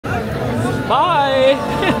Bye.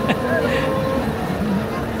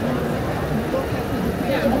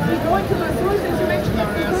 Going to the source as you mentioned at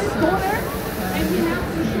the first corner, and he has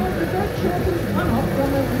to show the third shortest runoff from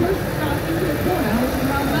the first start into the corner, which is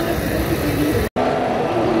now relatively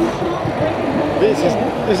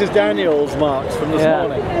This is Daniel's marks from this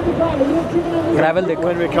morning. Gravel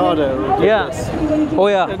when Ricardo did this. Oh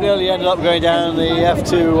yeah. It nearly ended up going down the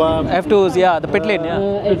F2. F2's, yeah, the pit lane, yeah.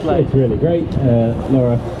 It's really great,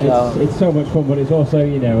 Laura. It's so much fun, but it's also,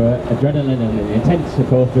 you know, adrenaline and intense, of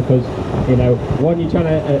course, because, you know, one, you're trying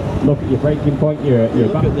to look at your braking point, you're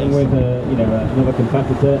battling with, you know, another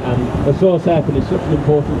competitor, and the source hairpin is such an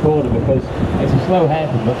important corner because it's a slow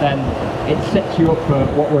hairpin, but then it sets you up for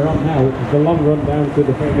what we're on now, which is the long run down to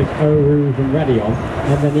the famous Rouge and Redion,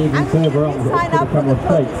 and then even further on to the Camel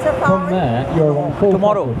Straight. From there, you're on full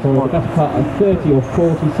throttle for the best part of 30 or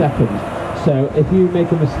 40 seconds. So if you make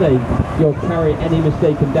a mistake, you'll carry any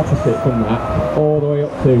mistaken deficit from that all the way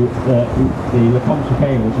up to the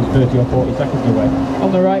Spa-Francorchamps, which is 30 or 40 seconds away.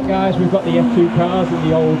 On the right, guys, we've got the F2 cars in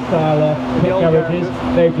the old style pit garages.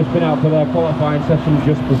 They've just been out for their qualifying session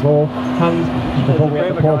just before we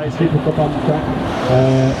had the Porsche Super Cup on the track.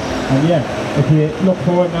 And yeah, if you look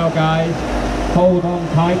forward now, guys, hold on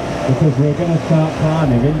tight because we're going to start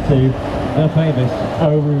climbing into the famous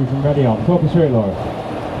Rouge and Redion. Talk us through it, Laura.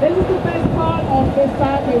 This is the best part of this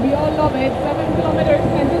battery. We all love it. 7 kilometers,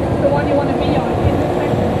 and this is the one you want to be on in this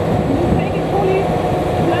section. You just take it fully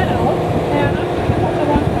flat out, and after the corner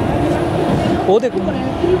one side, you have to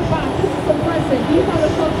feel fast. This is impressive. These are the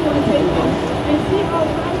shots you want to take in, and see how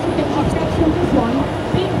fast you can catch from this one.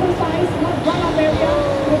 Being precise, not run up area.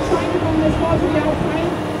 We're trying to come this far to the outside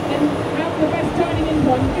and have the best turning in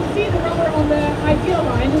point. You can see the rubber on the ideal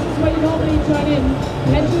line. This is where you normally turn in,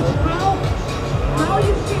 and how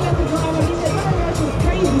you feel as a driver. The turn is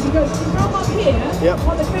crazy because you come up here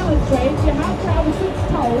on the Camel Straight, you have to have a 6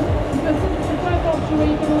 toe because this is the first option where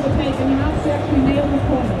you can overtake, and you have to actually nail the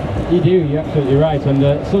corner. You do, you're absolutely right,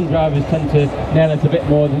 and some drivers tend to nail it a bit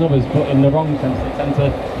more than others, but in the wrong sense they tend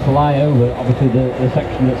to fly over obviously the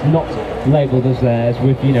section that's not labelled as theirs,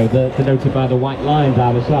 with, you know, the denoted by the white lines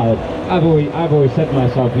either side. I've always said to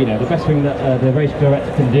myself, you know, the best thing that the race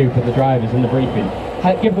director can do for the drivers in the briefing,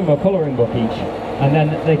 give them a colouring book each, and then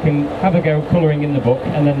they can have a go colouring in the book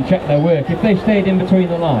and then check their work. If they stayed in between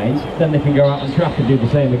the lines, then they can go out on track and do the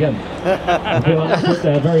same again. I feel like that's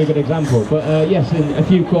a very good example. But yes, in a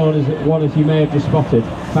few corners, one as you may have just spotted,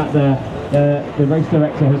 in fact the race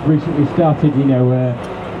director has recently started, you know,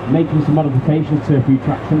 making some modifications to a few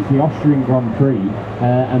tracks since the Austrian Grand Prix,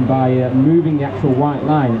 and by moving the actual white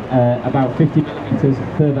line about 50 metres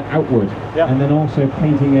further outward, and then also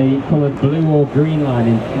painting a coloured blue or green line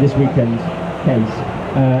in this weekend's case,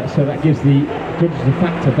 so that gives the judges the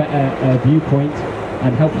fact a better viewpoint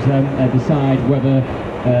and helps them decide whether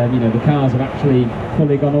you know, the cars have actually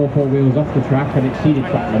fully gone all 4 wheels off the track and exceeded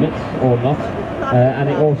track limits or not. And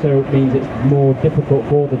it also means it's more difficult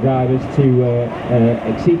for the drivers to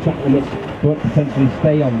exceed track limits but potentially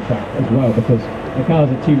stay on track as well, because the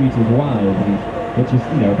cars are 2 metres wide, which is,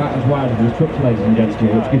 you know, about as wide as the trucks, ladies and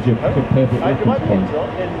gentlemen, which gives you a good perfect reference point.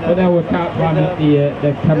 But now we're climbing up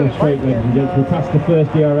the Camel Straight, ladies and gentlemen. We passed the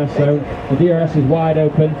first DRS zone. The DRS is wide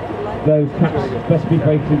open. Those caps best be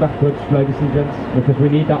facing backwards, ladies and gents, because we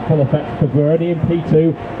need that full effect, because we're only in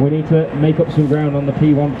P2. We need to make up some ground on the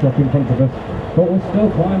P1 truck in front of us. But we're still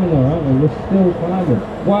climbing there, aren't we? We're still climbing.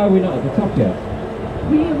 Why are we not at the top yet?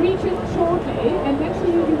 We reach it shortly, and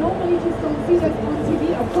actually you normally just don't see that on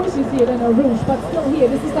TV. Of course you see it in a Rouge, but still here,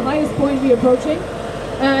 this is the highest point we're approaching.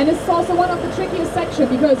 And it's also one of the trickiest sections,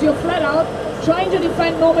 because you're flat out trying to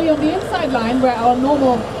defend normally on the inside line, where our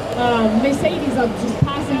normal Mercedes are just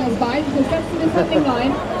passing us by, because that's the defending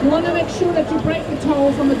line. You want to make sure that you break the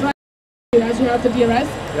toe from the driver as you have the DRS.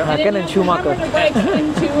 And then you have to hammer the brakes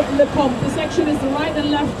into the pump. The section is the right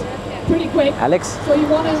and left pretty quick. Alex, so you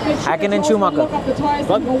want to make sure Hakkinen and Schumacher. lock up the tires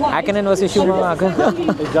and go wide. Hakkinen versus Schumacher.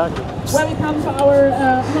 Exactly. When we come to our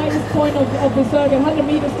highest point of the circuit, 100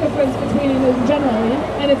 meters difference between it in generally,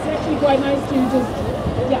 and it's actually quite nice to just,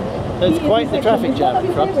 It's quite the traffic jam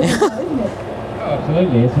in front. Oh,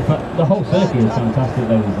 absolutely. The whole circuit is fantastic,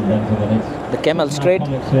 ladies and gentlemen. It's the Camel Straight.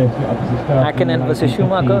 Hakkinen versus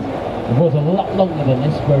Schumacher. It was a lot longer than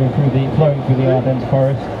this, flowing through the Ardennes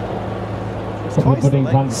forest.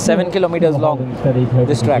 7 kilometers long,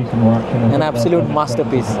 this track, an absolute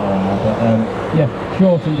masterpiece. Yeah,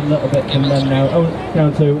 shortened a little bit from then now,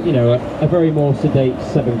 down to, you know, a very more sedate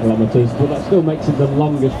 7 kilometers, but that still makes it the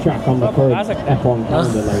longest track on the current F1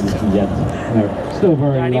 calendar, ladies and gents. No, still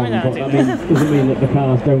very long, but that doesn't mean that the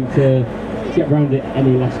cars don't get round it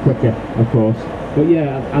any less quicker, of course. But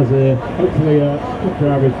yeah, as a hopefully truck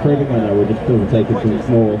drivers proving, I know we're just still taking some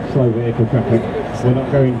small, slow vehicle traffic. We're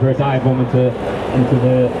not going for a dive bomb into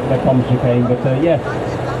the comms chicane, but yeah.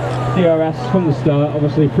 DRS from the start,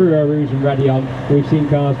 obviously through our routes and ready on. We've seen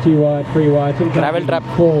cars 2 wide, 3 wide, sometimes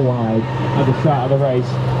 4 wide at the start of the race.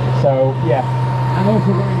 So yeah, and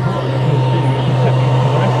also very important because you know it's a stepping into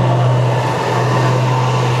the rest of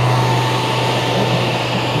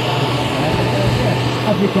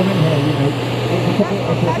as we come in here, you know, it's a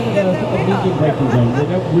bit of a medium braking zone. They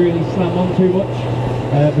don't really slam on too much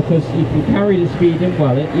because you can carry the speed in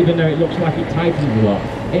well, even though it looks like it tightens a lot.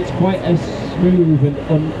 It's quite a smooth and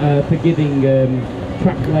unforgiving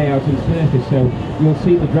track layout and surface, so you'll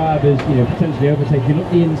see the drivers, you know, potentially overtaking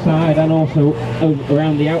up the inside and also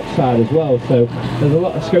around the outside as well. So there's a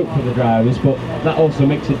lot of scope for the drivers, but that also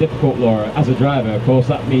makes it difficult, Laura, as a driver. Of course,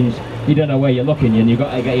 that means you don't know where you're looking and you've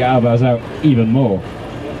got to get your elbows out even more.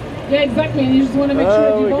 Yeah, exactly, and you just want to make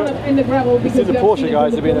sure you don't in the gravel because you see the Porsche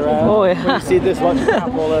guys have been around. Oh yeah. When you see this much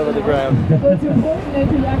crap all over the ground. So it's important that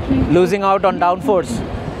you actually Losing out on downforce.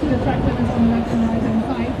 the track limits on the left and right hand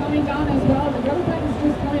side. Coming down as well, the gravel pack is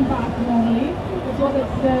just coming back normally. As well as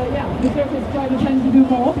the surface drivers tend to do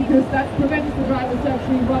more because that prevents the drivers to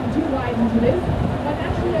actually run too wide into this. But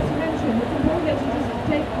actually, as you mentioned, it's important that you just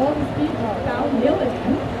take all the speed downhill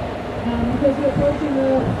again. Because you're approaching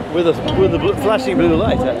with the flashing blue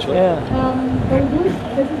light, actually. Yeah.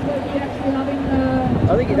 This is what we're actually having.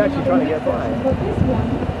 I think he's actually trying to get by. But this one,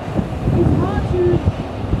 it's hard to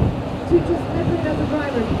just measure it as a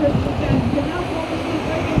driver because again, you're not obviously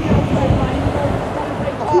breaking the outside line, so it's going to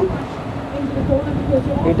break too much into the corner because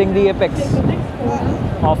you're Hitting the apex. take the next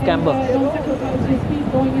corner. Off camber. Don't sacrifice your speed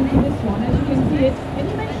going into this one, as you can see it. And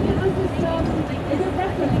you mentioned it was this a good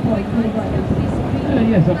reference point for the drivers.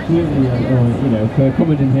 Yes, absolutely. You know, for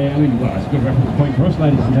coming in here, I mean, well, it's a good reference point for us,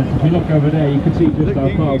 ladies and gentlemen. If you look over there, you can see just how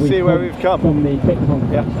far we've come from the pit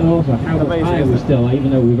complex, and also how much higher we're still,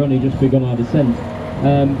 even though we've only just begun our descent.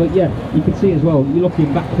 But yeah, you can see as well, you're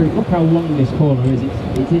looking back through, look how long this corner is.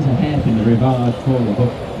 It is a hairpin, the reverse corner,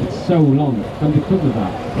 but it's so long, and because of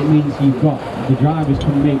that, it means you've got, the drivers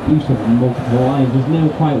can make use of multiple lines. There's no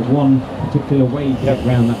quite one particular way to get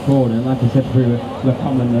around that corner, like I said, through the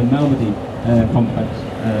common Malmedy complex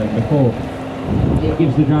before. It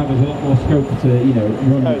gives the drivers a lot more scope to, you know,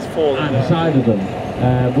 run either side of them,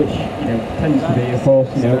 which, you know, tends to be, of course,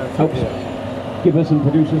 you know, helps give us and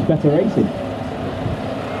produce us better racing.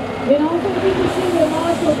 And also you can see the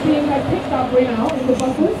marshals being picked up right now in the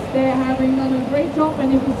buses. They're having done a great job,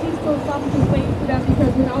 and if you see still some complaints to them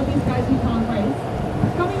because without these guys we can't race.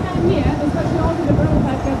 Coming down here, especially also the gravel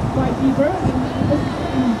pack gets quite deeper, and it's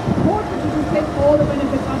important to just take all the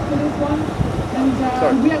benefits up to this one.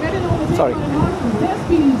 And we are getting all the people in marshals. They're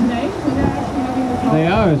speeding today, so they're actually having the car. They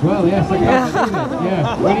are as well, yes.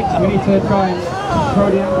 Yeah, we need to try and throw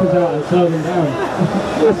the anchors out and slow them down.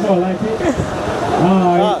 That's more like it.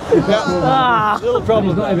 Little problem.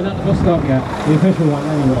 He's not even at the bus stop yet, the official one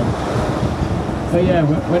anyway. So yeah,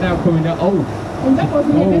 we're now coming down. That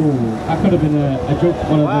could have been a joke,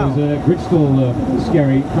 one of those Gridstall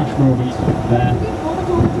scary crash moments there.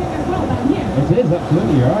 It is,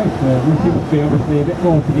 absolutely, you're right. We seem to be obviously a bit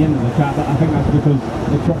more to the end of the track, but I think that's because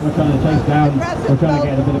the truck we're trying to chase down, we're trying to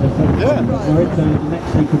get a bit of a sense. We're into the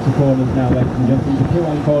next sequence of corners now, ladies and gentlemen. The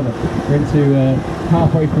 2-1 corner. We're into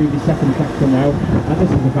halfway through the second sector now, and this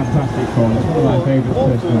is a fantastic corner. It's one of my favourites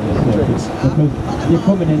personally on this circuit, because you're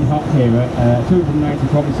coming in hot here at 290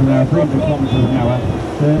 kilometres an hour, 300 kilometres an hour.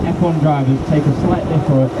 The F1 drivers take a slight lift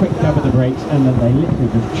or a quick jab at the brakes, and then they literally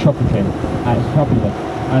just chuck it in. It's fabulous.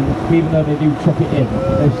 And even though they do chuck it in,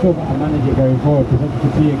 they've still got to manage it going forward, because as you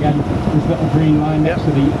can see again, this little green line next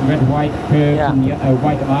to the red-white curves and the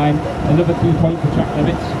white line, another 2 point for track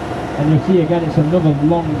limits, and you'll see again it's another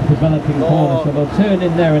long developing corner, so they'll turn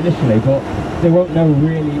in there initially, but they won't know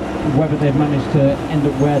really whether they've managed to end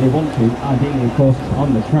up where they want to, ideally of course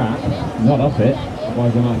on the track, not off it,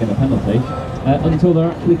 otherwise they might get a penalty, until they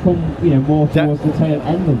actually come, you know, more towards the tail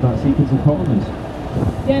end of that sequence of corners.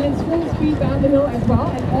 Yeah, and it's full speed down the hill as well.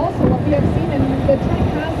 And also what we have seen, and the track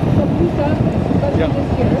has some new surface, especially this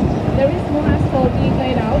year. There is more asphalt being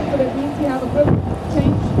laid out, so that means you have a grip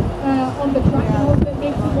change on the track, and also that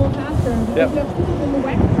makes it more faster. Because you have cities in the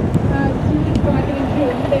wet, students driving in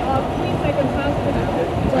June, they are 3 seconds faster now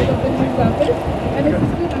because of the new surface. And this is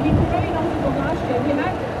good. I mean, we already know from last year, we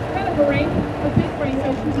had kind of a big rain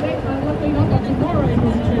session today, and luckily not that tomorrow it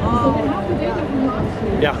was true. So we have the data from last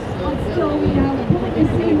year. Yeah. But still, we have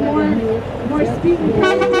see more speed. We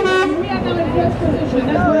are now in first position.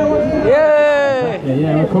 That's what I want to do. Yay!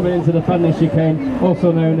 Yeah, we're coming into the Paddock chicane,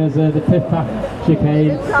 also known as the pit path.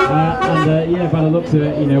 chicane, and yeah, by the looks of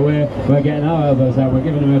it, you know, we're getting our elbows out, we're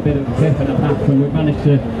giving them a bit of a tip and a path, and we've managed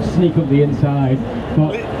to sneak up the inside.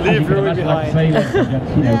 But as you can imagine, like I say, ladies and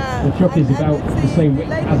gents, you know, the truck is about the same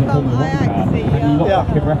width as a Formula 1 car, and you look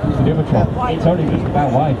back in reference to the other truck, it's only just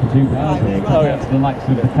about wide for two cars here, compared to the likes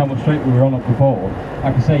of the Camel Straight we were on up before.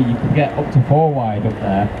 Like I say, you could get up to 4 wide up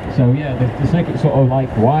there. So yeah, the circuit's sort of like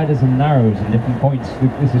widers and narrows in different points.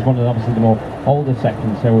 This is one of obviously the more older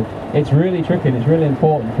sections, so it's really tricky and it's really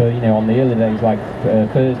important for, you know, on the early days like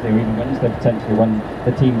Thursday or even Wednesday potentially, when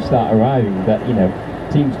the teams start arriving, that, you know,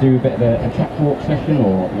 teams do a bit of a track walk session,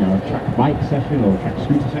 or, you know, a track bike session or a track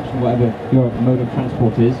scooter session, whatever your mode of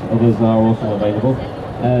transport is. Others are also available.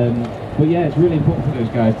 But yeah, it's really important for those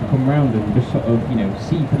guys to come round and just sort of, you know,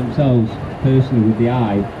 see for themselves personally with the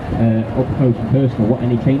eye, up close and personal, what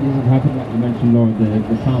any changes have happened. Like you mentioned, Laura,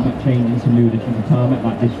 the tarmac changes, some new additions to tarmac,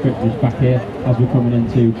 like this strip just back here as we're coming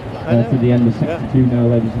into to the end of Sector 2 now,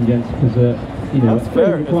 ladies and gents, because you know, that's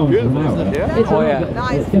fair. It's beautiful, isn't it? Yeah.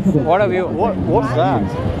 It's it's difficult. What a view. What's that?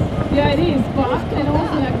 Yeah, it is, but and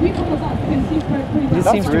also like we come up, you can see pretty This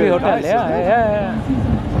well. seems to be a hotel. Nice, Yeah.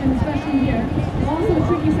 And especially here. Also the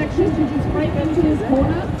tricky sections, you just break into this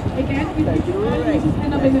corner. Again, if you do that, you just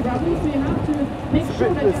end up in the rubble, so you have to make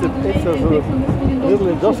sure that you have a lane It's a and fix on this one and little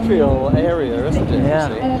industrial area, isn't it? Yeah.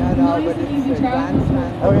 You see? Nice and easy turns.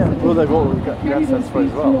 Oh yeah, well they've all got Carry gas those sensors as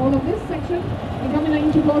speeds through well. all of this section and coming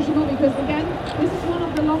into Portugal, because again, this is one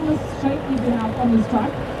of the longest straight we have on this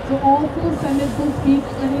track. So all full standard, full speed,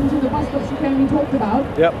 and into the bus stop chicane we talked about,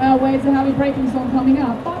 where it's a heavy braking zone coming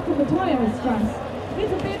up. But from the tyre stress,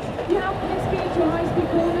 it's a bit, you have mid-speed to high-speed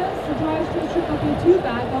corners. The tyre stress should not be too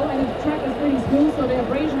bad though, and the track is pretty smooth, so the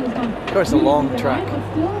abrasion is not. Of course, a long track. But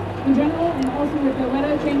still, in general, and also with the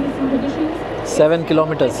weather changes and conditions. 7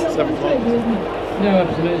 kilometers. 7 kilometers. No,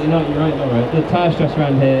 absolutely not. You're right, Laura. The tyre stress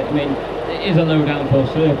around here, I mean, it is a low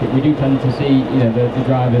downforce circuit. We do tend to see, you know, the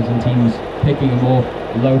drivers and teams picking a more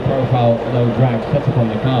low profile, low drag setup on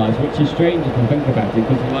the cars, which is strange if you think about it,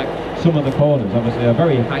 because like some of the corners obviously are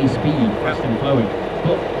very high speed, fast and flowing,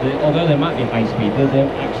 but although they might be high speed, they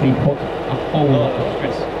don't actually put a whole lot of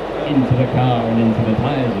stress into the car and into the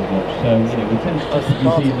tyres as much. So, you know, we tend to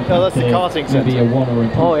see in the that's the karting maybe a 1 or a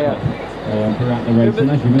 2 throughout the race, and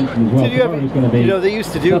as you mentioned as well, going to be, you know, they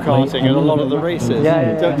used to do karting in a lot of the races.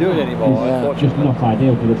 They don't do it anymore, it's just not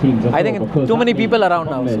ideal for the teams. I think too many people around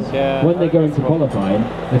now. When they go into qualifying,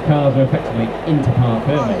 the cars are effectively into park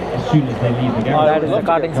early as soon as they leave the garage. That is the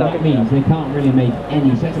karting circuit. That means they can't really make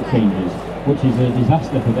any setup changes, which is a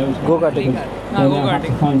disaster for those cars. They now have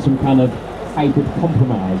to find some kind of hybrid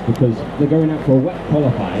compromise, because they're going out for a wet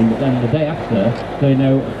qualifying, but then the day after they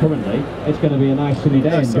know currently it's going to be a nice sunny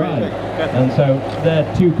day and dry, and so they're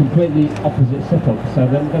two completely opposite setups. So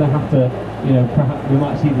they're going to have to, you know, perhaps we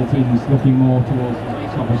might see the teams looking more towards the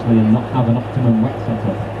race obviously and not have an optimum wet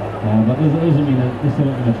setup, but that doesn't mean that they're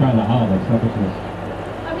still not going to try their hardest, obviously.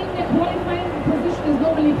 I mean, the qualifying position is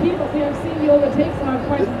normally key, but we have seen the overtakes are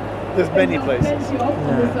quite. There's many places. Plenty of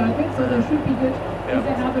on the circuit, so they should be good if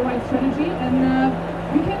they have the right strategy. And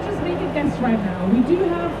we can just make a guess right now. We do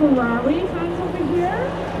have Ferrari fans over here.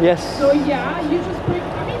 Yes. So yeah, you just bring.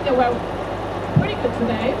 I mean, they were pretty good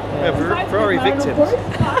today. Ferrari victims. Of course,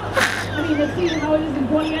 but, I mean, let's see how it is in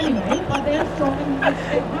quali anyway. But they're strong and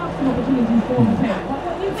they have some opportunities for overtake. But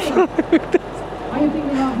what do you think? Are you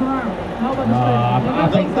thinking about Ferrari? How about I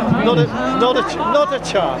think not a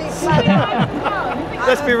chance.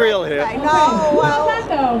 Let's be real here. No, well,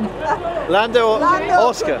 Lando or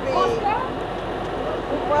Oscar?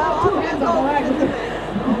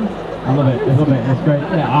 I love it, it's great.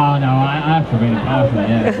 Yeah, no, I have to be impartial, I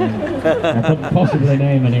couldn't possibly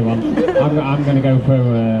name anyone. I'm going to go for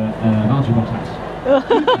Valtteri Bottas.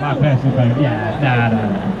 My personal favourite, but yeah,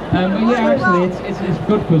 actually, it's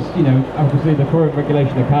good because, you know, obviously the current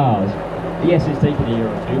regulation of cars, yes, it's taken a year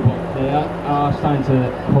or two, but they are starting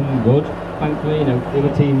to come good. Thankfully, you know, other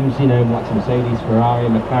teams, you know, like Mercedes, Ferrari,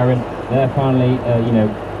 McLaren, they're finally, you know,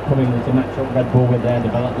 coming to match up Red Bull with their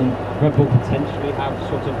development. Red Bull potentially have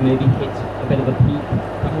sort of maybe hit a bit of a peak,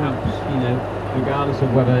 perhaps, you know, regardless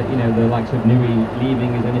of whether, you know, the likes of Newey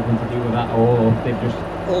leaving has anything to do with that, or if they've just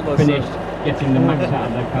finished getting the max out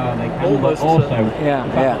of their car they can. But also,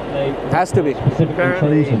 it has to be specifically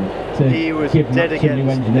chosen to give Max a new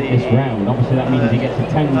engine at this round. Obviously, that means he gets a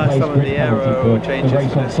 10-place grid penalty for the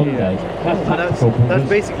race on Sunday. That's tactical. That's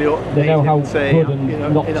basically what they know how good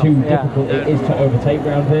and not too difficult it is to overtake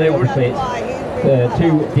round here. Obviously, it's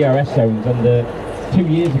 2 DRS zones, and 2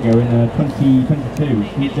 years ago in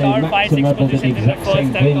 2022, Max and Red Bull did the exact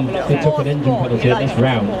same thing. They took an engine penalty at this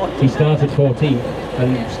round. He started 14th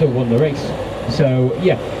and still won the race. So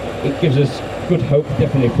yeah, it gives us good hope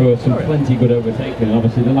definitely for some plenty good overtaking. And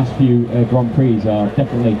obviously the last few Grand Prix are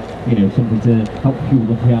definitely, you know, something to help fuel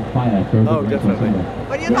the fire for a good race on Sunday.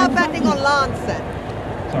 But you're not betting on Lance then?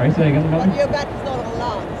 Sorry, say again. But your bet is not on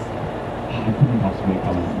Lance? I couldn't possibly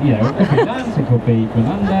comment. You know, it could be Lance, it could be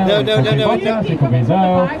Fernando, No, it could be Bottas, it could be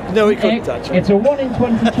Zoe. No, he couldn't actually. It's a 1 in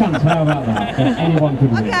 20 chance, how about that? That anyone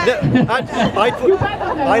could win. Okay. No,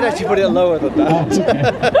 I'd actually put it lower than that.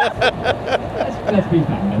 Let's be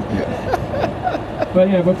fair, But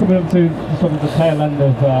yeah, we're coming up to sort of the tail end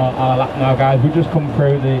of our lap now, guys. We've just come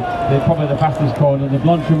through the probably the fastest corner, the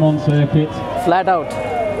Blanchimont circuit. Flat out.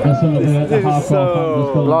 And some of the hardcore fans are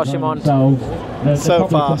still Blanchimont. themselves. They're So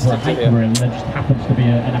probably fast come for a into hyper, and there just happens to be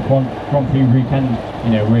an F1 Grand Prix weekend,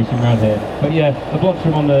 you know, racing around here. But yeah, the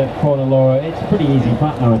Blanchimont corner, Laura, it's a pretty easy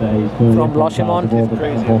flat nowadays. From Blanchimont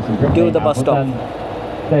to the bus stop.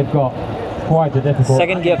 They've got quite a difficult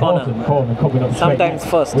second gear corner coming up sometimes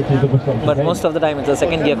straight, first, which is the bus stop but most of the time it's a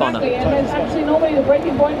second gear corner. Exactly, and there's actually normally the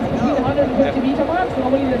braking point is between 150 meter marks.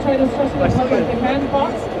 Normally they try to stress as much as they can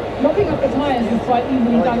fast. Locking up the tyres is quite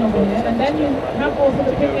easily done over here, and then you have also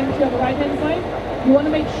the pit entry on the right hand side. You want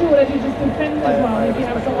to make sure that you just defend as well if you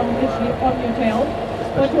have someone literally on your tail.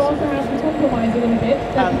 But you also have to compromise a little bit,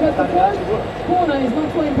 because the first corner is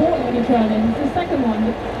not so important when you turn in. It's the second one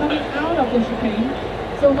that's coming out of the chicane.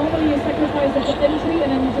 So normally you sacrifice the entry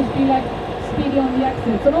and then you just be like speedy on the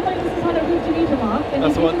exit. So normally this is 150 meter mark, and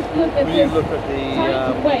if you just look at this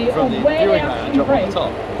tight way of where they actually brake.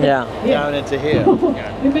 Yeah. Down into here.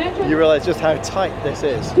 Imagine You realise just how tight this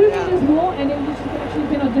is. 2 meters more, and then you just actually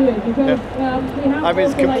cannot do it because we have I mean,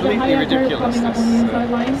 it's also like a completely higher curve ridiculous. coming up on the inside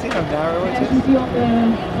line. See how narrow it As you is? see on the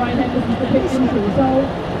right hand, this is the pit entry. So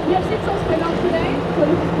we have 6 hours spin up today, so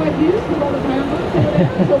this is quite used with all the tire marks over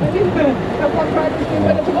there. So maybe have one practice do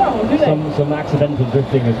better tomorrow, do they? Some accidental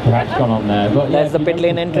drifting has perhaps gone on there. But That's the pit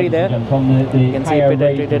lane entry there. From the You can see higher pit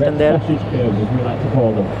entry rate written there. sausage curves, as we like to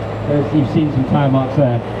call them. You've seen some tire marks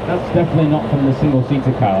there. That's definitely not from the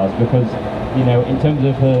single-seater cars, because, you know, in terms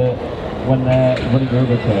of when they're running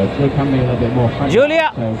over curves, they can be a little bit more fragile.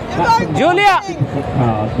 Julia! So that's from Julia!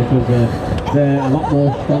 cars, because they're a lot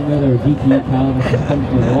more stronger. They're a DJI car, the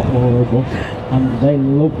suspension is a lot more robust, and they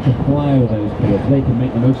love to fly over those curves. They can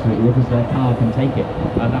make the most of it because their car can take it,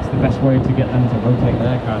 and that's the best way to get them to rotate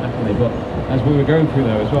their car, definitely. But as we were going through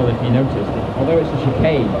there as well, if you noticed, although it's a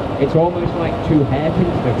chicane, it's almost like 2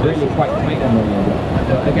 hairpins. They're really quite tight on the road.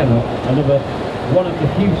 So again, another one of the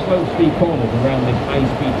few slow speed corners around this high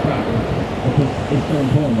speed track, because it's so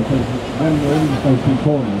important, because when we're in the slow speed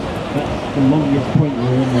corners, that's the longest point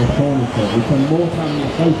we're in those corners for. We spend more time in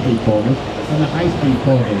the slow speed corners than the high speed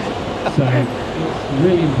corners. So it's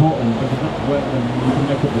really important, because that's where you can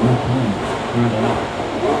make up the most time around a lap.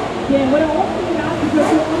 Yeah, what I want to ask, because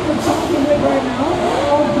we're also talking with right now,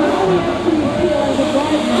 of how we actually feel as a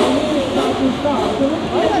driver when we start to start. So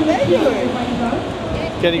let's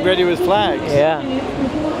Getting ready with flags. Yeah.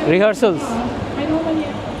 Rehearsals. I normally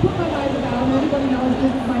put my eyes about, and everybody knows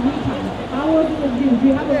this is my me time. How was it with you? Do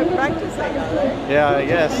you have a little practice, I guess, right? Yeah, I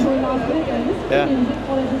guess. Yeah.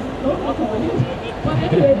 But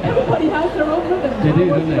anyway, everybody has their own rhythm. They do,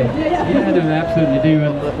 don't they? Yeah, no, they absolutely do.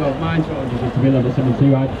 And well, my challenge is to be a little bit similar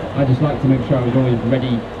too. I just like to make sure I was always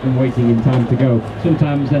ready and waiting in time to go.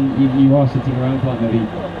 Sometimes then you are sitting around for like maybe,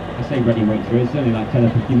 I say ready wait through, it's only like 10 or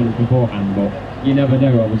 15 minutes beforehand, but you never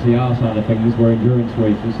know. Obviously our side of things, we're endurance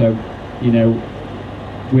races, so you know,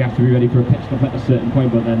 we have to be ready for a pit stop at a certain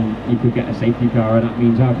point, but then you could get a safety car and that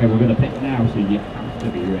means, okay, we're going to pit now, so you have to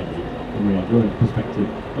be ready from your perspective.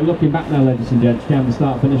 But looking back now, ladies and gents, down the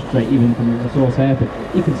start-finish straight, even from the source hairpin,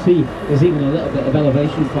 you can see there's even a little bit of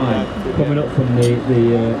elevation climb coming up from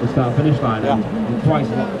the start-finish line, and twice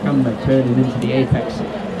a lot of camera turning into the apex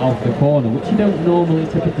of the corner, which you don't normally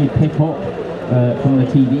typically pick up from the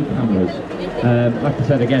TV cameras. Like I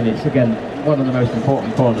said, again, it's one of the most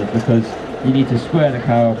important corners, because you need to square the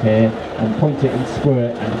car up here and point it and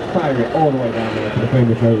squirt and fire it all the way down there to the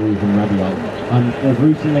famous Rose and Radion. And they've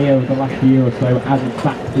recently, over the last year or so, added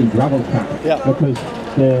back the gravel track, because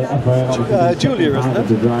the FIA Julia, isn't it?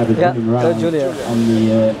 The drivers running around Julia. on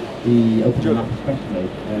the open lap, especially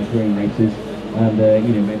during races, and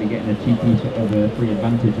you know, maybe getting a cheeky sort of free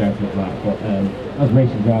advantage out of that. But as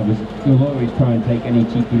racing drivers, you'll always try and take any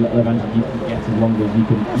cheeky little advantage you can get, as long as you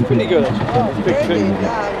can. Pretty good. Big thing.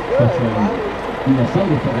 You know,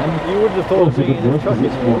 sadly for them, You wouldn't have thought of also being good in for the us, because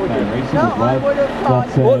it's truck, more would fair you? racing No, as well. I would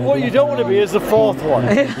have thought. What you don't want to be is the 4th one.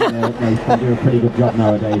 They do a pretty good job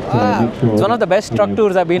nowadays to make sure. It's one of the best truck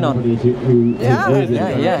tours I've been on. Yeah.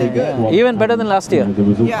 Yeah. Even better than last year. The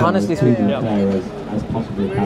result Honestly speaking. as possibly can.